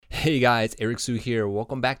Hey guys, Eric Su here.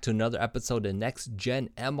 Welcome back to another episode of Next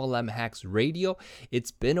Gen MLM Hacks Radio.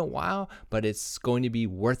 It's been a while, but it's going to be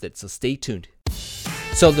worth it, so stay tuned.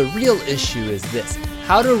 So the real issue is this: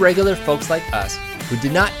 how do regular folks like us, who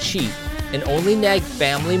did not cheat and only nag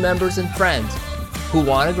family members and friends, who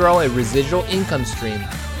want to grow a residual income stream,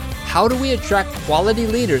 how do we attract quality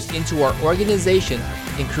leaders into our organization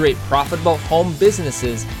and create profitable home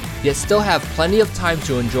businesses, yet still have plenty of time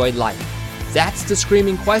to enjoy life? That's the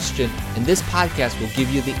screaming question, and this podcast will give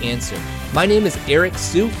you the answer. My name is Eric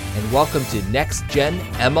Su, and welcome to Next Gen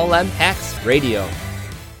MLM Hacks Radio.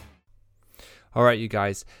 All right, you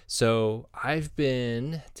guys. So I've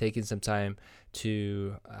been taking some time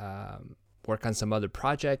to work on some other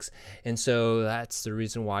projects, and so that's the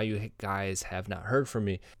reason why you guys have not heard from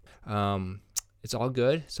me. It's all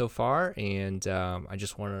good so far, and I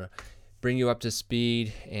just want to bring you up to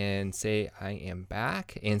speed and say I am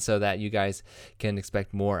back, and so that you guys can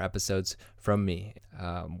expect more episodes from me.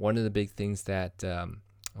 One of the big things that I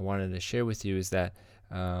wanted to share with you is that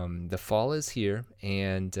the fall is here,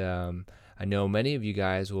 and I know many of you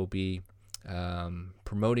guys will be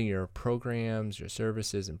promoting your programs, your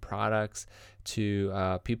services, and products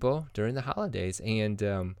to people during the holidays.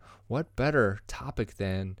 And what better topic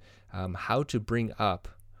than how to bring up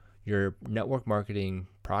your network marketing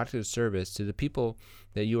product or service to the people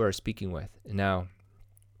that you are speaking with. Now,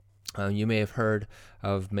 you may have heard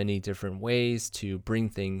of many different ways to bring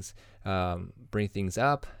things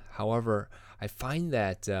up. However, I find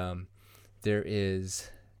that there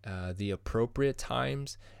is the appropriate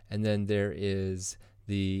times, and then there is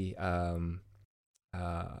the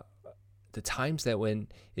times that when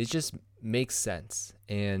it just makes sense,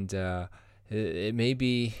 and it may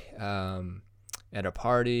be at a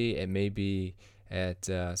party, it may be at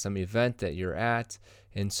some event that you're at,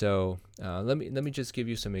 and so let me just give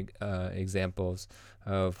you some examples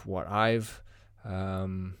of what I've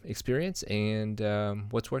experienced and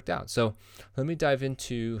what's worked out. So let me dive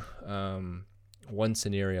into one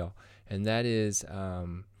scenario, and that is,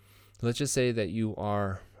 let's just say that you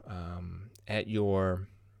are at your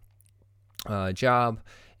job,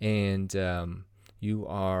 and you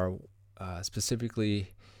are specifically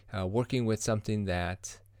working with something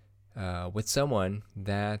that with someone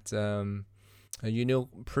that you know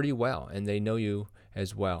pretty well, and they know you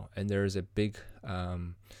as well, and there is a big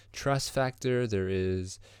trust factor. There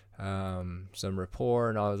is some rapport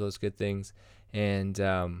and all of those good things, and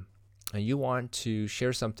you want to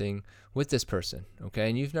share something with this person, okay?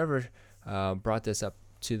 And you've never brought this up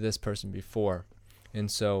to this person before,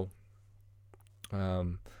 and so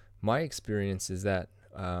my experience is that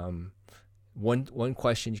one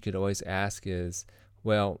question you could always ask is,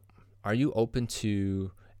 well, are you open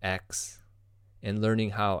to X and learning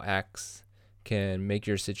how X can make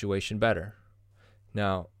your situation better?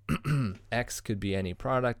 Now, X could be any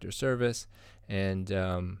product or service, and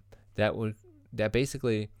that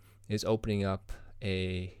basically is opening up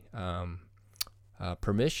a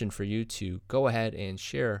permission for you to go ahead and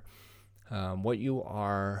share what you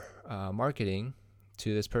are marketing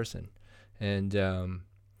to this person. And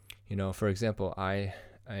for example, I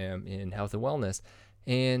am in health and wellness,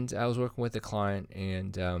 and I was working with a client,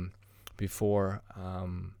 and before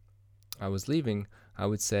I was leaving, I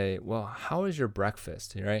would say, well, how is your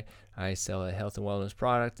breakfast, right? I sell a health and wellness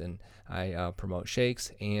product, and I promote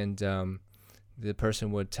shakes, and the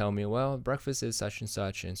person would tell me, well, breakfast is such and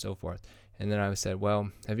such, and so forth. And then I said,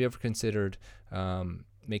 well, have you ever considered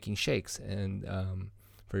making shakes and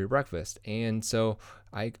for your breakfast? And so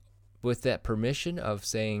with that permission of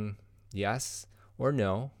saying yes or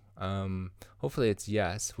no, hopefully it's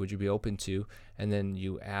yes, would you be open to, and then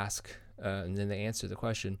you ask, and then they answer the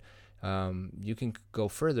question, you can go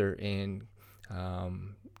further and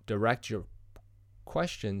direct your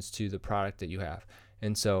questions to the product that you have.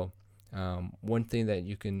 And so one thing that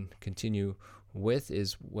you can continue with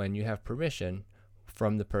is when you have permission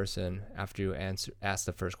from the person after you ask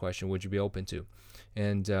the first question, would you be open to?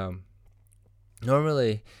 And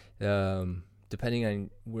normally, depending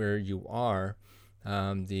on where you are,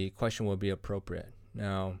 the question will be appropriate.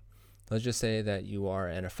 Now, let's just say that you are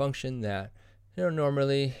at a function that,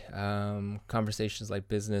 normally conversations like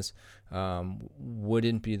business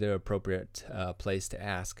wouldn't be the appropriate place to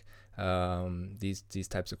ask these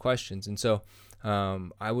types of questions. And so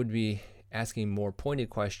I would be asking more pointed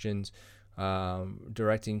questions,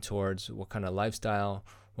 directing towards what kind of lifestyle,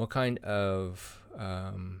 what kind of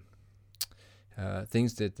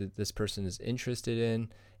things that this person is interested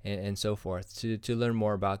in, and so forth, to learn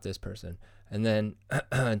more about this person. And then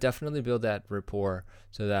definitely build that rapport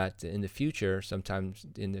so that in the future, sometimes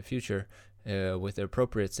in the future, with the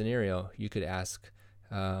appropriate scenario, you could ask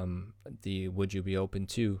the would you be open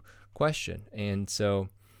to question. And so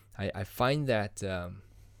I find that there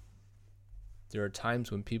are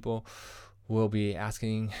times when people will be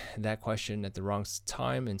asking that question at the wrong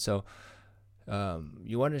time. And so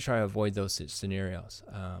you want to try to avoid those scenarios.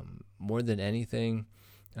 More than anything,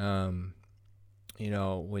 when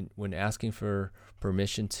asking for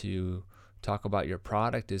permission to talk about your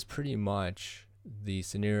product is pretty much the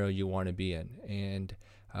scenario you want to be in. And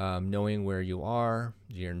knowing where you are,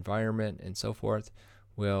 your environment, and so forth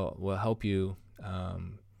will help you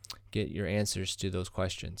get your answers to those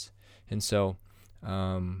questions. And so,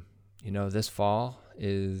 this fall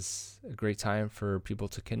is a great time for people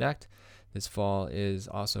to connect. This fall is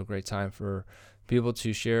also a great time for people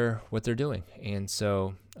to share what they're doing. And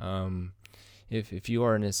so, if you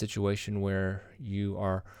are in a situation where you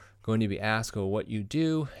are going to be asked what you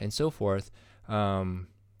do and so forth,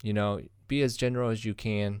 be as general as you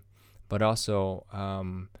can, but also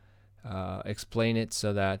explain it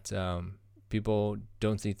so that people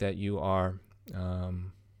don't think that you are,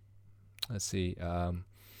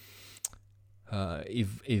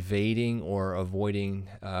 evading or avoiding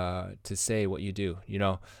to say what you do,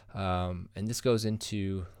 and this goes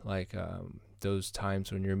into those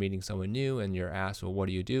times when you're meeting someone new and you're asked, well, what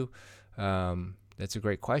do you do? That's a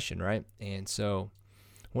great question, right? And so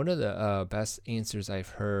one of the best answers I've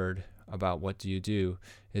heard about what do you do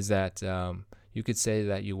is that you could say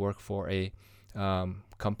that you work for a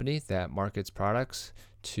company that markets products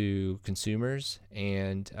to consumers,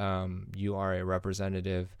 and you are a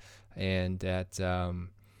representative, and that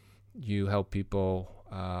you help people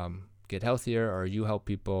get healthier, or you help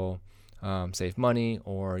people save money,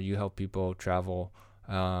 or you help people travel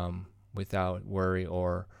without worry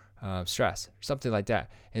or stress, something like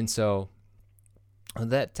that. And so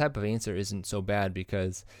that type of answer isn't so bad,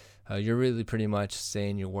 because you're really pretty much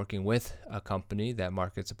saying you're working with a company that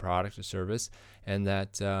markets a product or service, and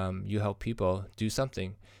that you help people do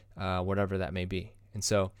something, whatever that may be. And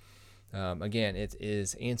so, again, it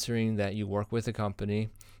is answering that you work with a company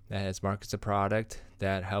that markets a product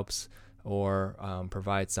that helps or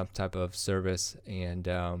provides some type of service, and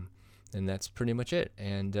that's pretty much it.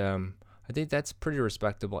 And I think that's a pretty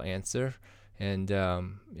respectable answer. And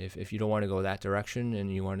if you don't want to go that direction,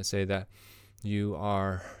 and you want to say that you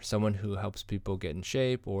are someone who helps people get in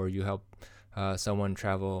shape, or you help someone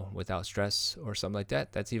travel without stress or something like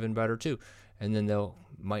that, that's even better too. And then they'll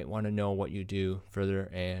might want to know what you do further,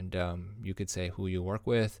 and you could say who you work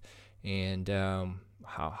with, and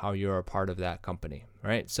how you're a part of that company,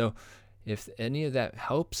 right? So if any of that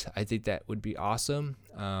helps, I think that would be awesome.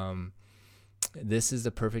 This is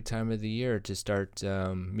the perfect time of the year to start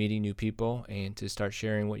meeting new people and to start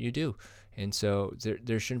sharing what you do. And so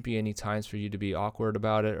there shouldn't be any times for you to be awkward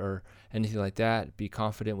about it or anything like that. Be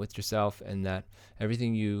confident with yourself, and that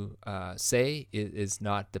everything you say is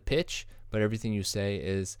not the pitch, but everything you say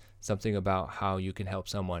is something about how you can help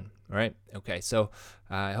someone. All right? Okay, so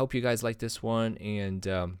I hope you guys like this one, and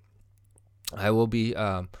I will be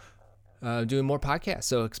doing more podcasts,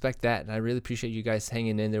 so expect that. And I really appreciate you guys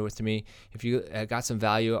hanging in there with me. If you got some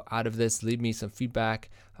value out of this, leave me some feedback.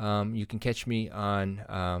 You can catch me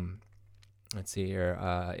on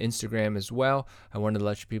Instagram as well. I wanted to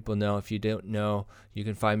let you people know, if you don't know, you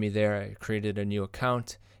can find me there. I created a new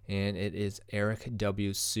account, and it is Eric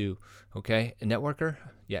W. Sue. Okay, a networker?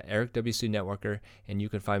 Yeah, Eric W. Sue Networker. And you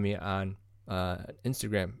can find me on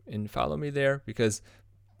Instagram, and follow me there, because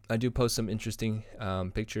I do post some interesting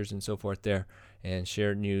pictures and so forth there, and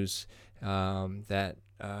share news that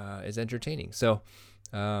is entertaining. So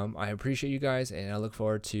I appreciate you guys, and I look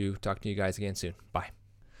forward to talking to you guys again soon. Bye.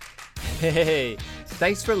 Hey,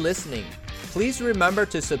 thanks for listening. Please remember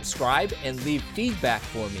to subscribe and leave feedback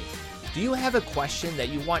for me. Do you have a question that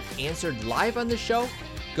you want answered live on the show?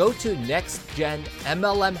 Go to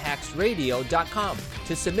nextgenmlmhacksradio.com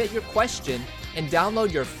to submit your question and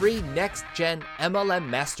download your free Next Gen MLM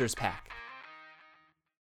Masters Pack.